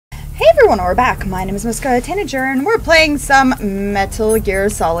everyone, we're back. My name is Muska Tanager, and we're playing some Metal Gear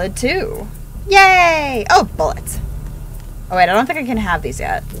Solid 2. Yay! Oh, bullets. Oh wait, I don't think I can have these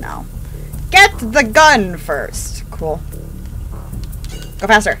yet. No. Get the gun first. Cool. Go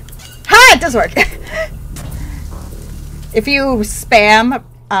faster. Ha! It does work. If you spam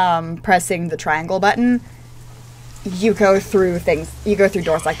pressing the triangle button, you go through things. You go through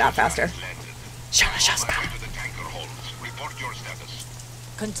doors like that faster.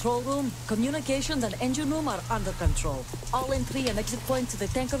 Control room, communications and engine room are under control. All entry and exit points to the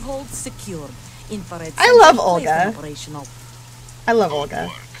tanker hold secured. Infrared. I love Olga. I love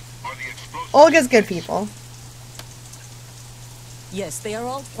Olga. Olga's good people. Yes, they are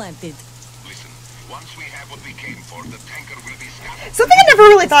all planted. Listen, once we have what we came for, the tanker will be scattered. Something I never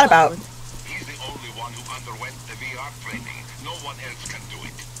really thought about. He's the only one who underwent the VR training. No one else can do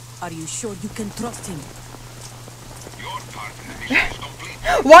it. Are you sure you can trust him? Your part in the mission is complete.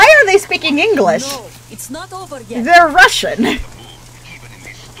 Why are they speaking English? No, it's not over yet. They're Russian. The moon, even in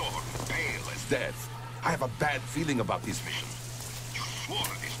this storm, pale as death. I have a bad feeling about this mission. You swore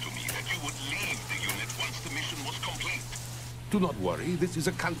this to me that you would leave the unit once the mission was complete. Do not worry, this is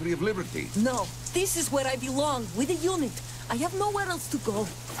a country of liberty. No, this is where I belong, with the unit. I have nowhere else to go.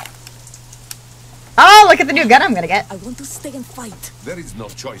 Oh, look at the new gun I'm gonna get. I want to stay and fight. There is no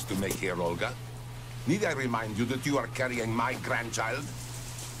choice to make here, Olga. Need I remind you that you are carrying my grandchild?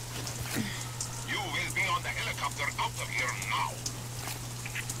 You will be on the helicopter out of here now.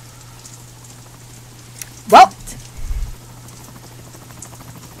 Well.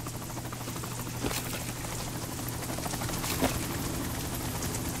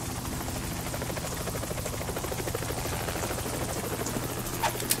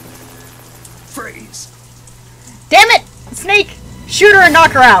 Freeze! Damn it! Snake! Shoot her and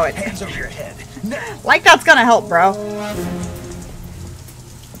knock her out. Hands over your head. Now. Like that's gonna help, bro.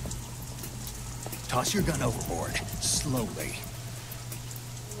 Toss your gun overboard. Slowly.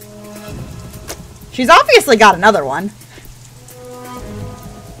 She's obviously got another one.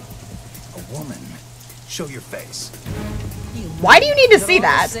 A woman. Show your face. Why do you need to see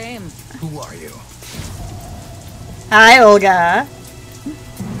that? Same. Who are you? Hi, Olga.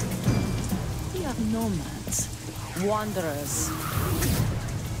 We are nomads, wanderers.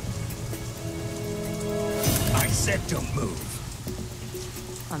 I said don't move.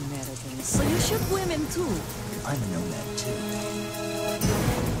 Americans, so you shoot women too. I'm a nomad too.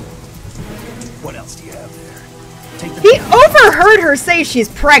 What else do you have there? Take the He overheard her say she's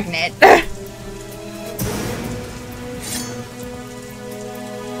pregnant. Not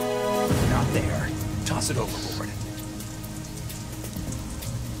there. Toss it overboard.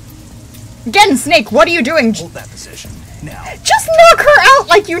 Again, Snake, what are you doing? Hold that position. Now. Just knock her out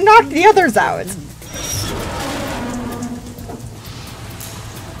like you knocked the others out.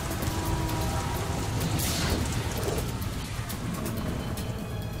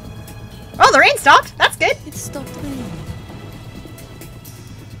 Oh, the rain stopped. That's good. It stopped raining.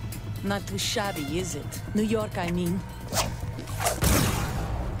 Not too shabby, is it? New York, I mean.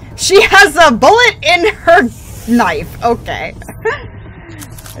 She has a bullet in her knife. Okay.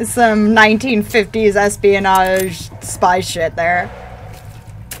 Some 1950s espionage spy shit there.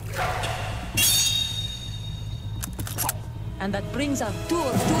 And that brings our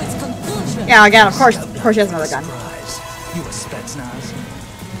tour to its conclusion. Yeah, again, of course she has another gun. Surprise. You a Spetsnaz?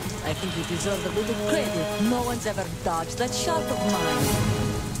 I think you deserve a little credit. No one's ever dodged that shot of mine.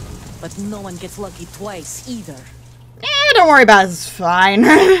 But no one gets lucky twice, either. Don't worry about it. This is fine.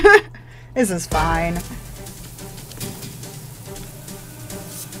 This is fine.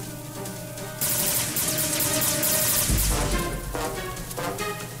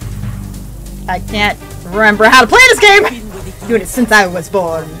 I can't remember how to play this game! Doing it since I was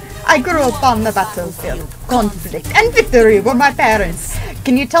born. I grew up on the battlefield. Conflict and victory were my parents.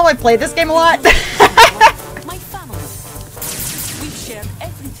 Can you tell I play this game a lot? My family. We've shared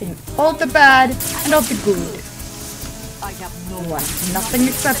everything. All the bad and all the good. I have no One. Nothing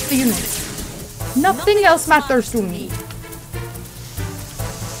except the unit. Nothing else matters to me.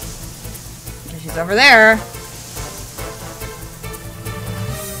 She's over there.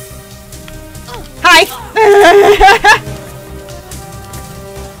 Hi!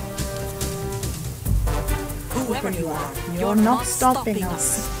 Whoever you are, You're not stopping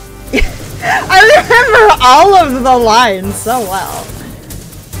us. I remember all of the lines so well.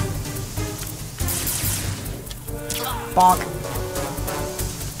 Bonk.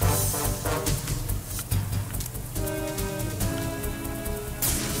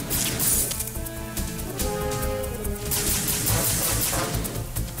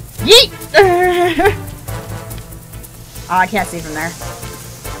 Yeet! Oh, I can't see from there.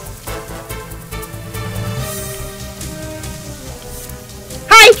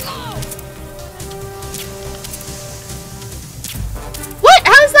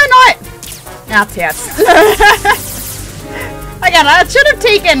 Ah, tits. Again, I should have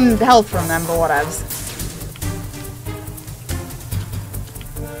taken health from them, but whatevs.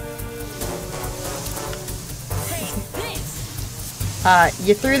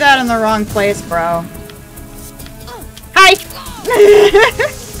 You threw that in the wrong place, bro. Hi!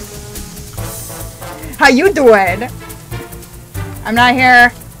 How you doing? I'm not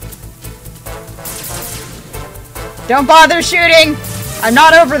here. Don't bother shooting! I'm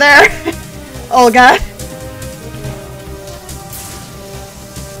not over there! Olga.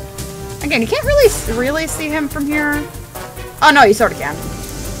 Again, you can't really see him from here. Oh no, you sort of can.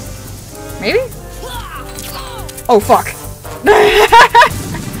 Maybe? Oh fuck.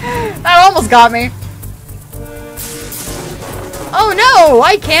 That almost got me. Oh no,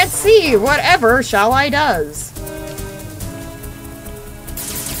 I can't see. Whatever shall I does.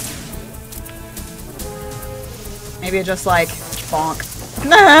 Maybe it just like bonk.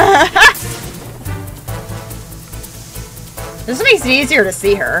 This makes it easier to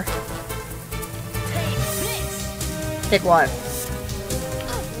see her. Take what?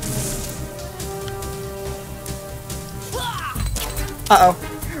 Uh-oh.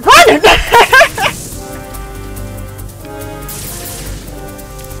 Run!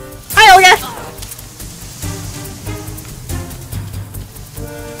 Hi, Olga!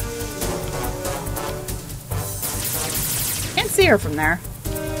 Can't see her from there.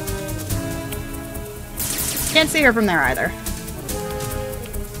 Can't see her from there either.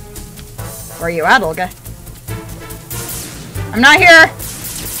 Where are you at, Olga? I'm not here!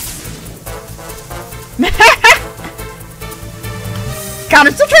 God,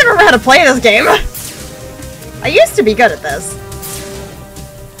 I'm still trying to remember how to play this game. I used to be good at this.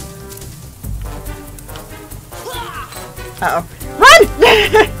 Uh-oh. Run!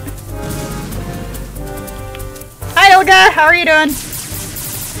 Hi, Olga! How are you doing?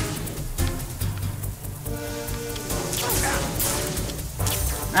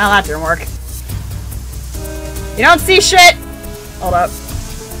 Well, that didn't work. You don't see shit! Hold up.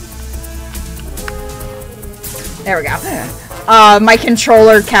 There we go. My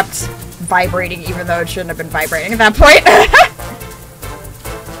controller kept vibrating even though it shouldn't have been vibrating at that point.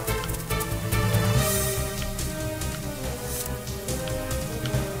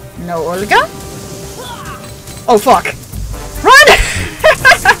 No, Olga? Oh, fuck. Run!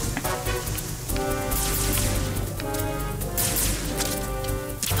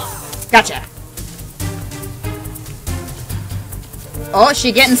 Gotcha. Oh,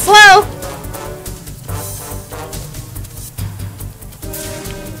 she getting slow.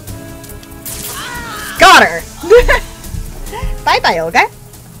 Got her. Bye-bye, Olga.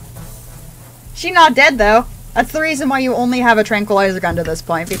 She not dead, though. That's the reason why you only have a tranquilizer gun to this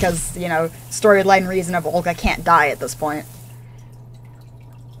point, because, you know, storyline reason of Olga can't die at this point.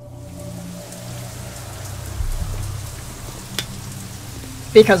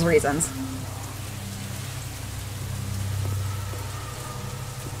 Because reasons.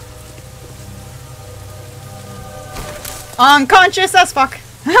 Unconscious as fuck.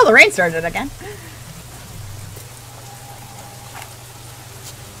 Hell, the rain started again.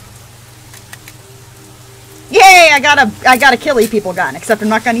 Yay! I got a killy people gun. Except I'm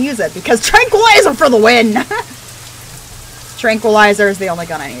not gonna use it because tranquilizer for the win. Tranquilizer is the only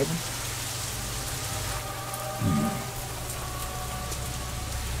gun I need.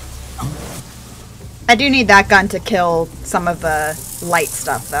 I do need that gun to kill some of the light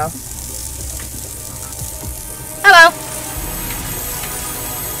stuff, though. Hello.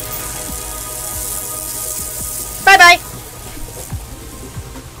 Bye-bye.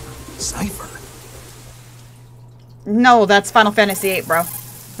 Cypher. No, that's Final Fantasy VIII, bro.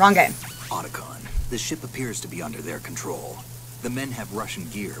 Wrong game. Otacon. The ship appears to be under their control. The men have Russian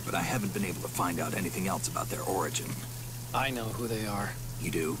gear, but I haven't been able to find out anything else about their origin. I know who they are.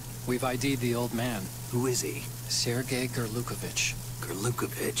 You do? We've ID'd the old man. Who is he? Sergei Gerlukovich.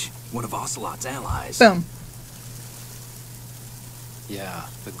 Gerlukovich, one of Ocelot's allies. Boom. Yeah,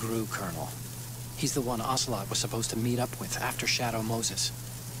 the GRU colonel. He's the one Ocelot was supposed to meet up with after Shadow Moses.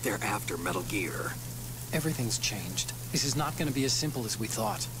 They're after Metal Gear. Everything's changed. This is not going to be as simple as we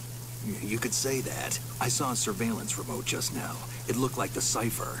thought. You could say that. I saw a surveillance remote just now. It looked like the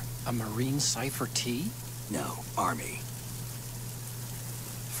Cypher. A Marine Cypher T? No, Army.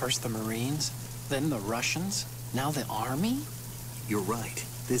 First the Marines, then the Russians, now the Army? You're right.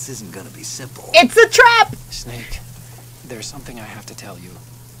 This isn't gonna be simple. It's a trap! Snake, there's something I have to tell you.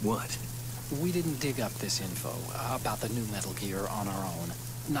 What? We didn't dig up this info about the new Metal Gear on our own.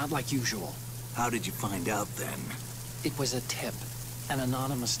 Not like usual. How did you find out then? It was a tip. An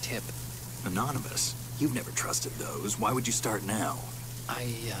anonymous tip. Anonymous? You've never trusted those. Why would you start now?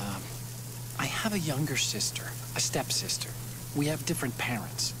 I have a younger sister, a stepsister. We have different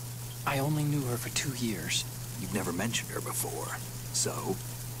parents. I only knew her for 2 years. You've never mentioned her before. So?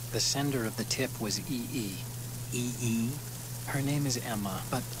 The sender of the tip was EE. EE? Her name is Emma,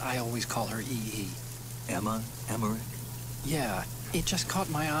 but I always call her EE. Emma? Emmerich? Yeah, it just caught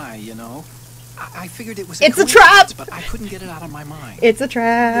my eye, you know? I figured it was It's a trap! but I couldn't get it out of my mind. It's a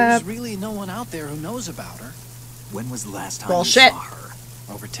trap. There's really no one out there who knows about her. When was the last time Bullshit. you saw her?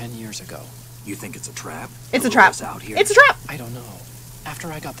 Over 10 years ago. You think it's a trap? It's To a lure trap. us out here? It's a trap. I don't know.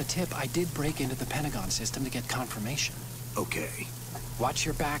 After I got the tip, I did break into the Pentagon system to get confirmation. Okay. Watch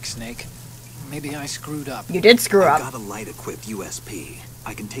your back, Snake. Maybe I screwed up. You did screw I've up. got a light-equipped USP.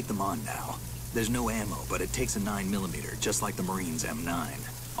 I can take them on now. There's no ammo, but it takes a 9mm, just like the Marines'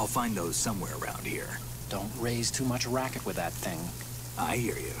 M9. I'll find those somewhere around here. Don't raise too much racket with that thing. I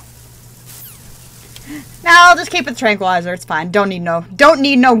hear you. No, I'll just keep it tranquilizer. It's fine. Don't need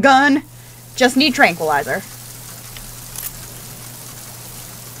no gun. Just need tranquilizer.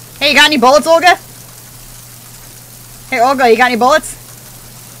 Hey, you got any bullets, Olga? Hey, Olga, you got any bullets?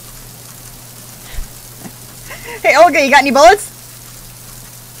 Hey, Olga, you got any bullets?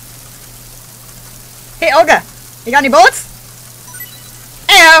 Hey, Olga, you got any bullets?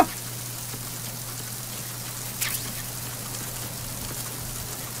 Heyo!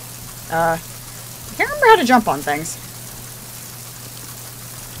 I can't remember how to jump on things.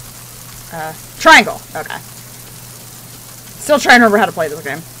 Triangle. Okay. Still trying to remember how to play this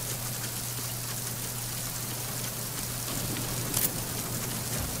game.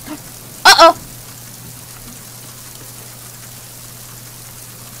 Uh-oh!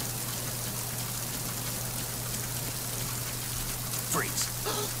 Freeze.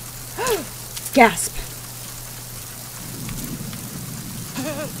 Gasp.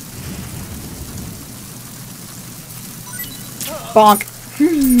 Bonk.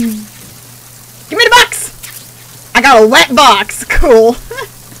 Give me the box! I got a wet box. Cool.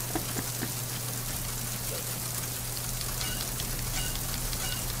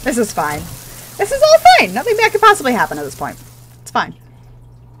 This is fine. This is all fine. Nothing bad could possibly happen at this point. It's fine.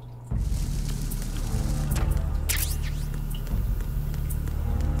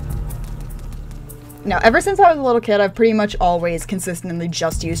 Now, ever since I was a little kid, I've pretty much always consistently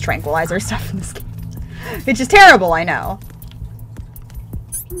just used tranquilizer stuff in this game. Which is terrible, I know.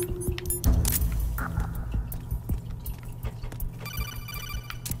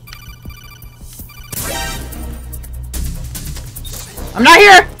 I'm not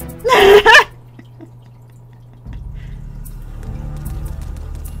here!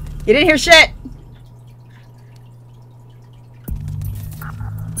 You didn't hear shit!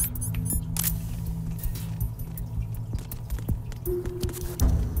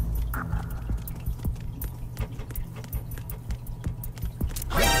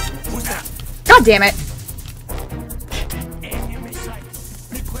 God damn it!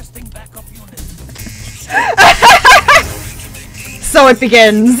 So it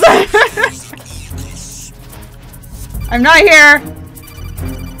begins. I'm not here.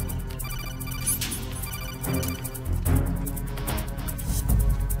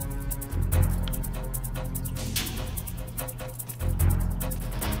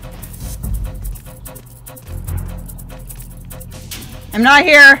 I'm not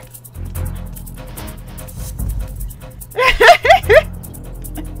here.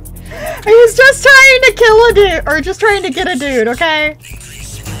 I was just trying to kill a dude, or just trying to get a dude, okay?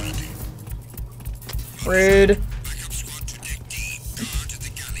 Rude.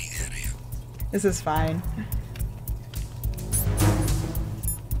 This is fine.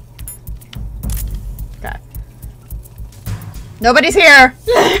 Okay. Nobody's here!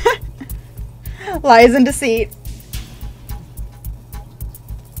 Lies and deceit.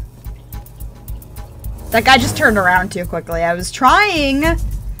 That guy just turned around too quickly. I was trying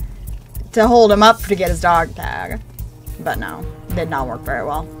to hold him up to get his dog tag. But no, did not work very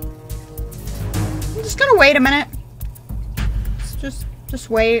well. I'm just gonna wait a minute. Just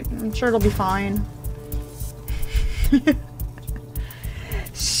wait. I'm sure it'll be fine.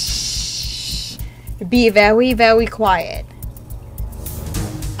 Shh. Be very, very quiet.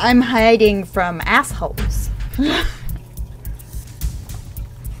 I'm hiding from assholes.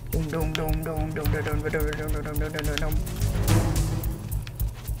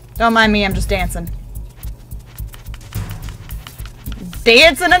 Don't mind me, I'm just dancing.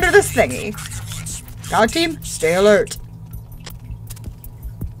 Dancing under this thingy. Dog team, stay alert.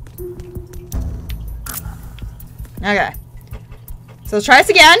 Okay. So let's try this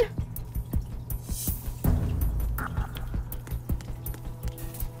again.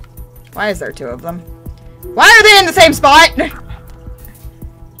 Why is there two of them? Why are they in the same spot?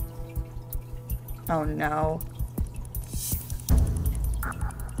 Oh no.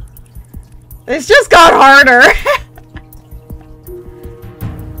 It's just got harder.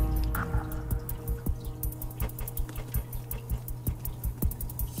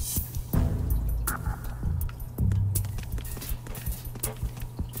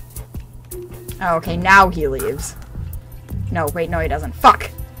 Oh, okay, now he leaves. No, wait, no he doesn't.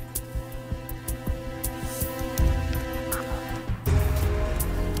 Fuck!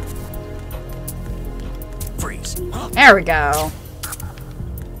 Freeze. There we go.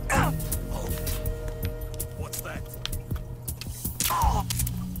 What's that?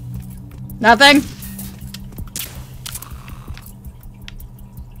 Nothing?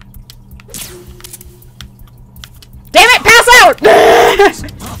 Damn it, pass out!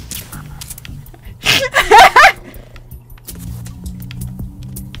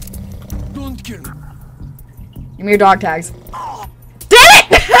 Don't kill me. Give me your dog tags. Damn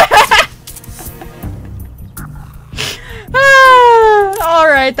it!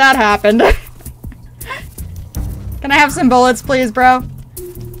 Alright, that happened. Can I have some bullets, please, bro?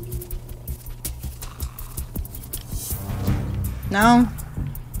 No?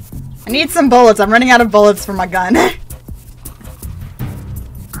 I need some bullets. I'm running out of bullets for my gun.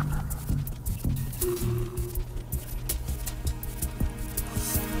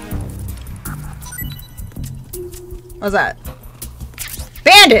 What's that?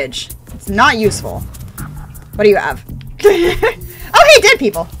 Bandage! It's not useful. What do you have? Oh, hey, dead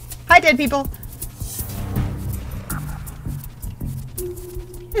people! Hi, dead people.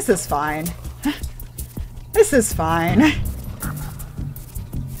 This is fine. This is fine.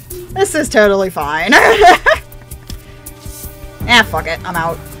 This is totally fine. Ah, fuck it. I'm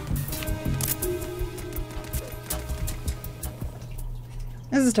out.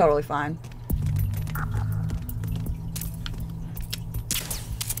 This is totally fine.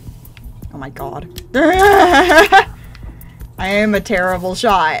 Oh my god. I am a terrible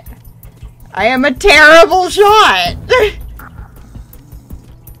shot. I am a terrible shot!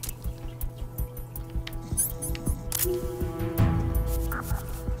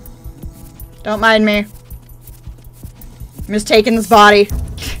 Don't mind me. I'm just taking this body.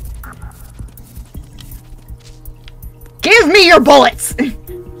 Give me your bullets!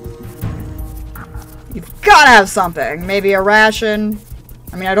 You've gotta have something. Maybe a ration.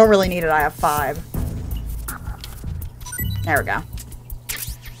 I mean, I don't really need it. I have 5. There we go.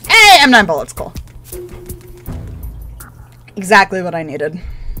 Hey, M9 bullets. Cool. Exactly what I needed.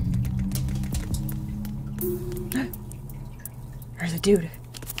 There's a dude.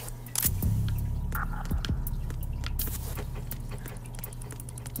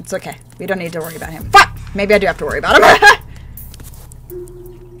 It's okay. We don't need to worry about him. Fuck! Maybe I do have to worry about him.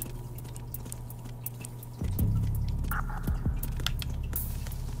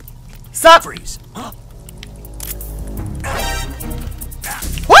 Sup? Freeze.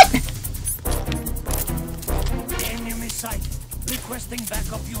 What? Enemy sight. Requesting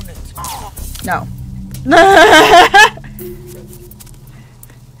backup unit. No.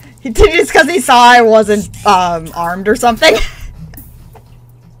 He did it just because he saw I wasn't armed or something.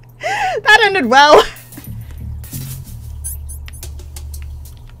 That ended well.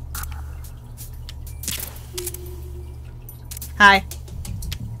 Hi.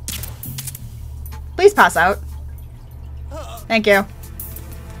 Please pass out. Thank you.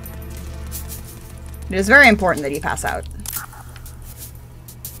 It is very important that you pass out.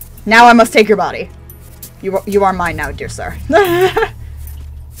 Now I must take your body. You are mine now, dear sir.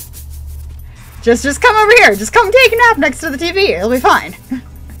 Just come over here. Just come take a nap next to the TV. It'll be fine.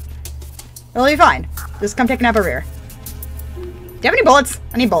 It'll be fine. Just come take a nap over here. Do you have any bullets?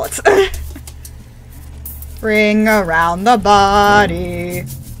 I need bullets. Ring around the body.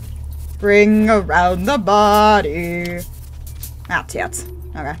 Ring around the body. Ah, tits.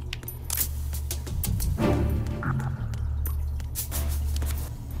 Okay.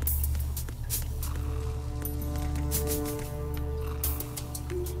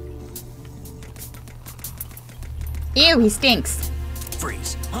 Ew, he stinks.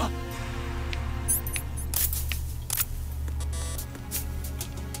 Freeze. Huh?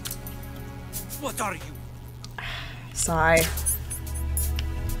 What are you? Sigh.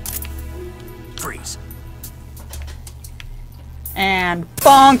 Freeze. And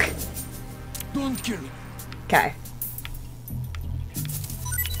bonk. Don't kill me. Okay.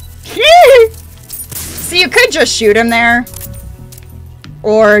 So you could just shoot him there.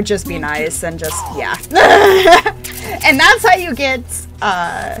 Or just be nice and just, yeah. And that's how you get,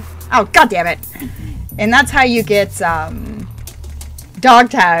 oh, god damn it. And that's how you get,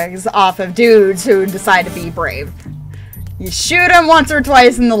 dog tags off of dudes who decide to be brave. You shoot him once or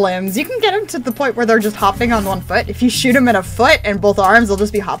twice in the limbs. You can get him to the point where they're just hopping on one foot. If you shoot him in a foot and both arms, they'll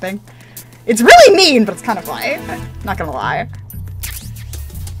just be hopping. It's really mean, but it's kind of funny. Not gonna lie.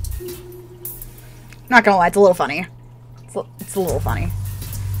 Not gonna lie, it's a little funny. It's a little funny.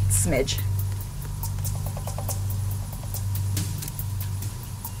 Smidge.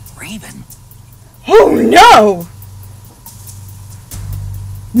 Raven? Oh no!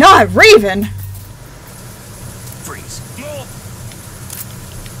 Not Raven! Freeze.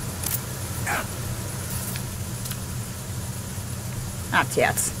 Ah,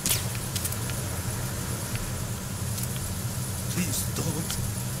 tits. Please don't.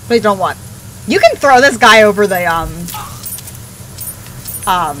 Please don't what? You can throw this guy over the,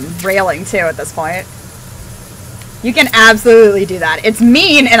 railing too at this point. You can absolutely do that. It's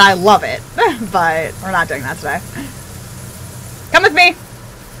mean and I love it. But we're not doing that today. Come with me!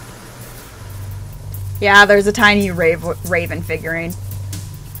 Yeah, there's a tiny raven figurine.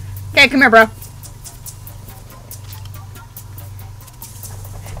 Okay, come here, bro.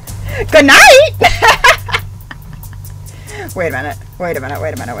 Good night! Wait a minute. Wait a minute.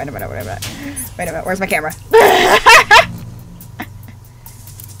 Wait a minute. Wait a minute. Wait a minute. Wait a minute. Where's my camera?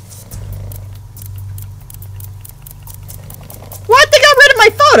 What? They got rid of my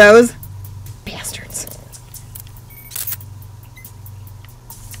photos? Bastards.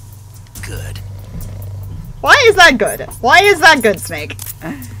 Good. Why is that good? Why is that good, Snake?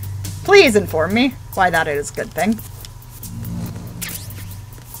 Please inform me why that is a good thing.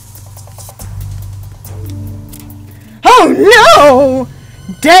 Oh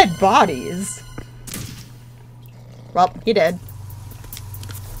no! Dead bodies. Well, he did.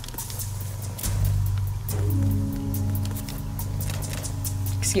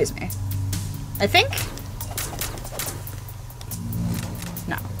 Excuse me. I think?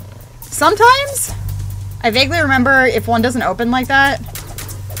 No. Sometimes, I vaguely remember if one doesn't open like that.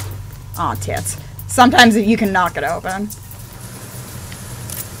 Aw, tits. Sometimes you can knock it open.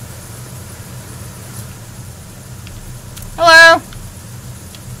 Hello.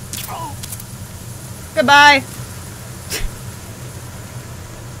 Goodbye.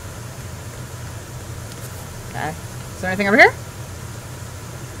 Okay. Is there anything over here?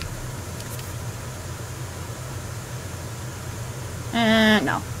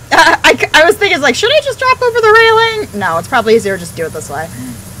 No. I was thinking, like, should I just drop over the railing? No, it's probably easier to just do it this way.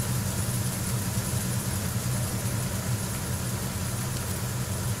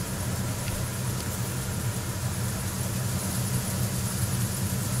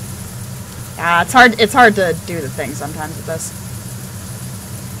 It's hard to do the thing sometimes with this.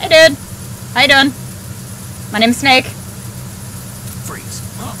 Hey, dude. How you doing? My name's Snake. Freeze.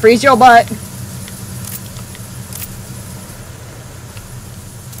 Freeze your butt.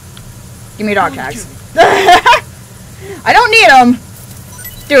 Give me dog tags. I don't need them.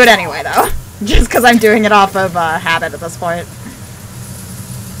 Do it anyway, though. Just because I'm doing it off of habit at this point.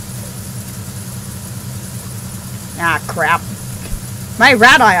 Ah, crap. My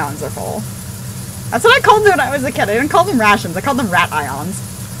rat ions are full. That's what I called them when I was a kid. I didn't call them rations. I called them rat ions.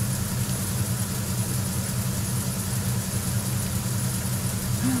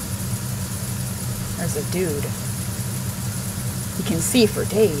 There's a dude. He can see for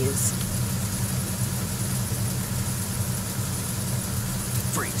days.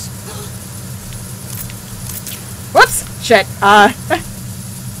 Freeze. Whoops! Shit. Are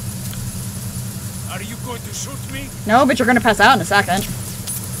you going to shoot me? No, but you're gonna pass out in a second.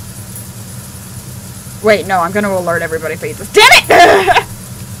 Wait, no, I'm gonna alert everybody if I eat this. Damn it!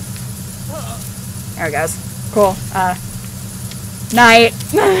 There it goes. Cool. Night.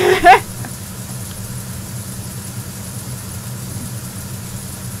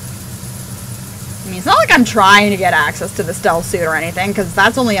 I mean, it's not like I'm trying to get access to the stealth suit or anything, because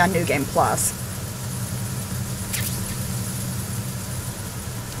that's only on New Game Plus.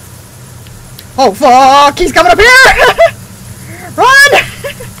 Oh, fuck! He's coming up here! Run!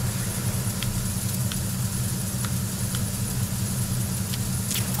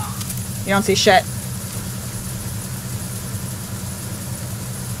 You don't see shit.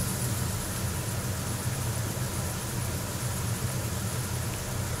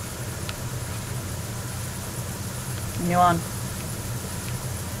 New on.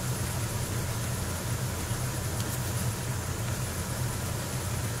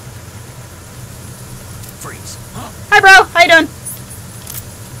 Freeze. Hi, bro. How you doing?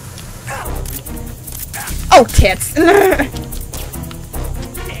 Oh, tits.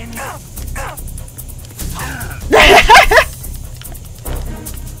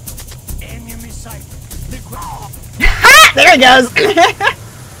 Ha! There he goes.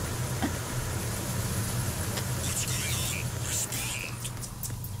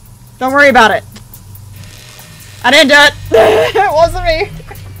 Don't worry about it. I didn't do it. It wasn't me.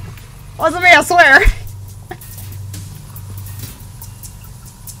 It wasn't me, I swear.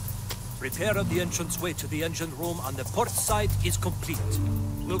 Repair of the entranceway to the engine room on the port side is complete.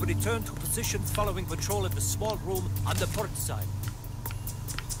 We'll return to position following patrol of the small room on the port side.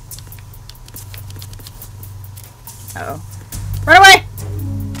 Uh-oh. Run away!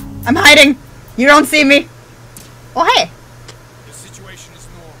 I'm hiding. You don't see me. Oh, hey. The situation is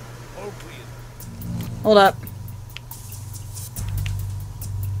normal. All clear. Hold up.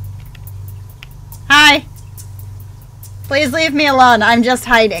 Hi. Please leave me alone. I'm just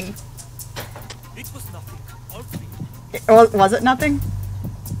hiding. It was nothing. All clear. Was it nothing?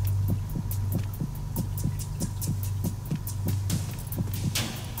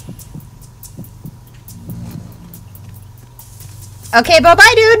 Okay,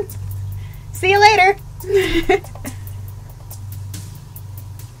 bye-bye, dude. See you later.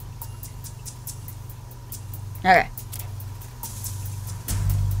 Okay.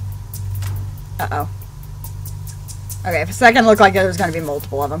 Uh-oh. Okay, for a second it looked like there was going to be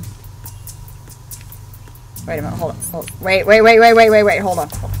multiple of them. Wait a minute, hold on. Wait, hold on.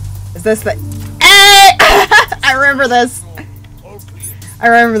 Is this the... Hey! I remember this. I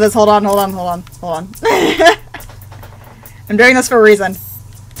remember this. Hold on. I'm doing this for a reason.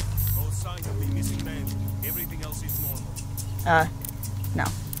 No sign of the missing man. Everything else is normal. No.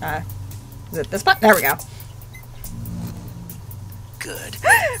 Is it this button? There we go. Good.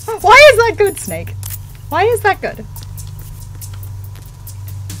 Why is that good, Snake? Why is that good?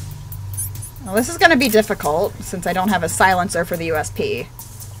 Well, this is going to be difficult, since I don't have a silencer for the USP.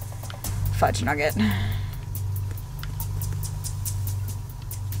 Fudge nugget. The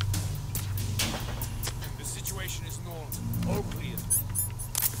situation is normal. All clear.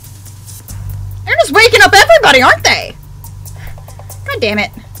 They're just waking up everybody, aren't they? God damn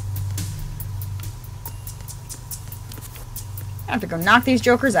it. I have to go knock these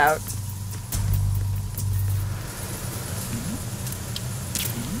jokers out.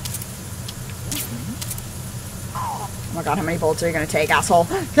 Oh my god, how many bullets are you gonna take, asshole?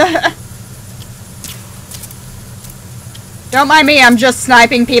 Don't mind me, I'm just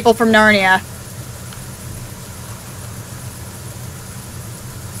sniping people from Narnia.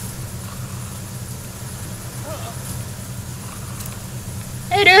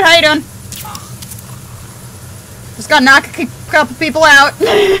 Hey dude, how you doing? Just gotta knock a couple people out.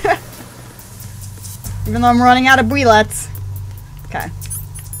 Even though I'm running out of bullets. Okay.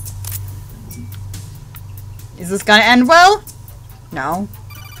 Is this gonna end well? No.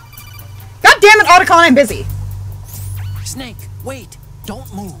 God damn it, Otacon, I'm busy. Snake, wait!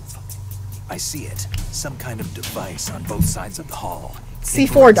 Don't move! I see it. Some kind of device on both sides of the hall. C4,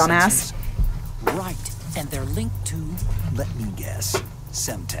 Infrared dumbass. sensors. Right, and they're linked to... Let me guess.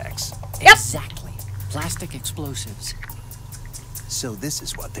 Semtex. Yep. Exactly. Plastic explosives. So this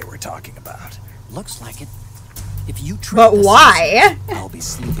is what they were talking about. Looks like it. If you trip But the why? I'll be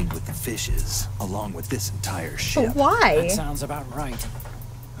sleeping with the fishes, along with this entire ship. But why? That sounds about right.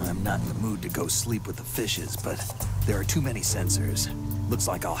 I'm not in the mood to go sleep with the fishes, but there are too many sensors. Looks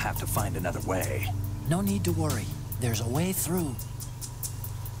like I'll have to find another way. No need to worry. There's a way through.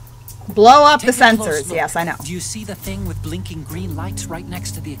 Blow up the Take a close sensors. look. Yes, I know. Do you see the thing with blinking green lights right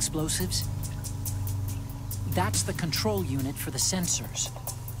next to the explosives? That's the control unit for the sensors.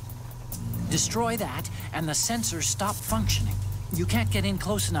 Destroy that, and the sensors stop functioning. You can't get in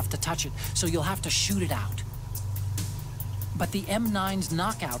close enough to touch it, so you'll have to shoot it out. But the M9's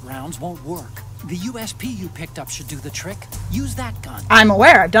knockout rounds won't work. The USP you picked up should do the trick. Use that gun. I'm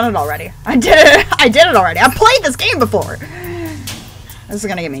aware. I've done it already. I did it already. I've played this game before. This is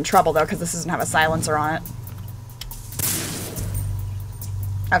gonna get me in trouble though, because this doesn't have a silencer on it.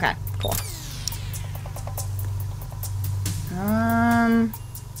 Okay, cool.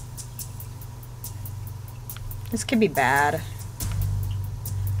 This could be bad.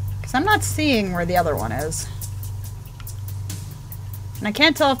 Because I'm not seeing where the other one is. And I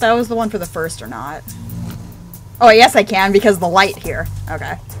can't tell if that was the one for the first or not. Oh, yes I can, because of the light here.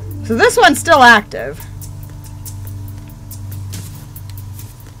 Okay. So this one's still active.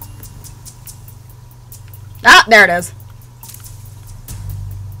 Ah, there it is.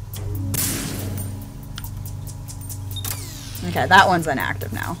 Okay, that one's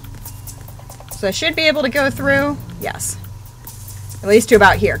inactive now. So I should be able to go through. Yes. At least to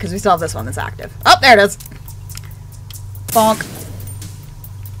about here, because we still have this one that's active. Oh, there it is. Bonk.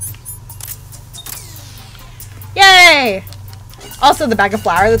 Yay! Also, the bag of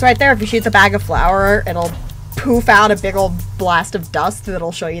flour that's right there, if you shoot the bag of flour, it'll poof out a big old blast of dust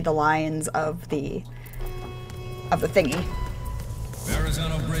that'll show you the lines of the thingy.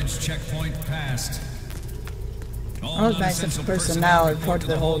 Verrazano Bridge checkpoint passed. All of my central personnel reported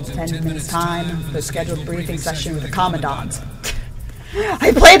the whole 10 minutes time for the scheduled briefing session with the Commandant.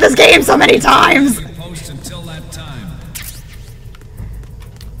 I played this game so many times! Post until that time.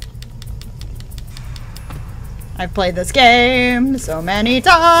 I've played this game so many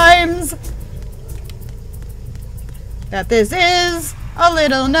times that this is a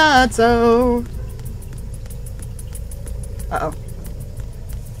little nutso. Uh-oh.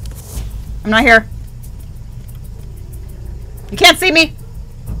 I'm not here. You can't see me.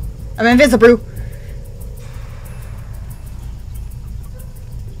 I'm invisible.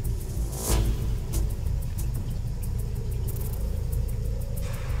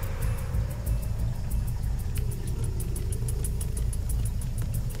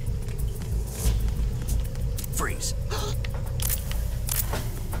 Freeze.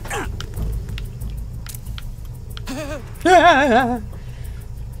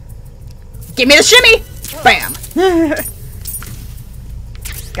 Give me the shimmy! Bam!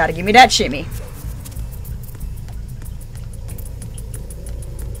 Gotta give me that shimmy.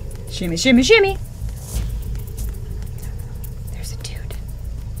 Shimmy, shimmy, shimmy. There's a dude.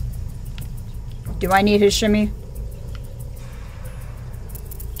 Do I need his shimmy?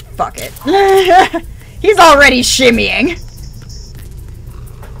 Fuck it. He's already shimmying.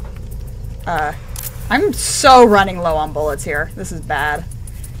 I'm so running low on bullets here. This is bad.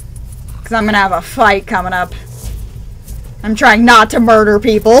 Because I'm gonna have a fight coming up. I'm trying not to murder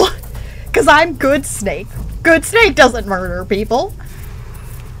people. Because I'm Good Snake. Good Snake doesn't murder people.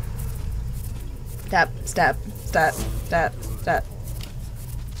 Step, step, step, step, step.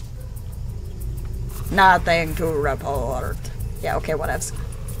 Nothing to report. Yeah, okay, whatevs.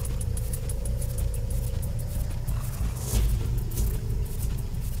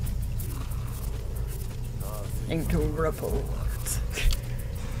 Nothing to report.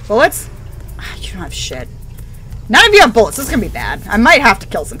 Bullets? You don't have shit. None of you have bullets. This is gonna be bad. I might have to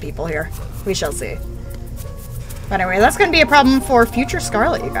kill some people here. We shall see. But anyway, that's gonna be a problem for future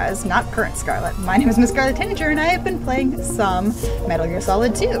Scarlet, you guys. Not current Scarlet. My name is Miss Scarlet Tanager, and I have been playing some Metal Gear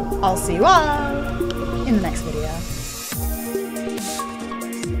Solid 2. I'll see you all in the next video.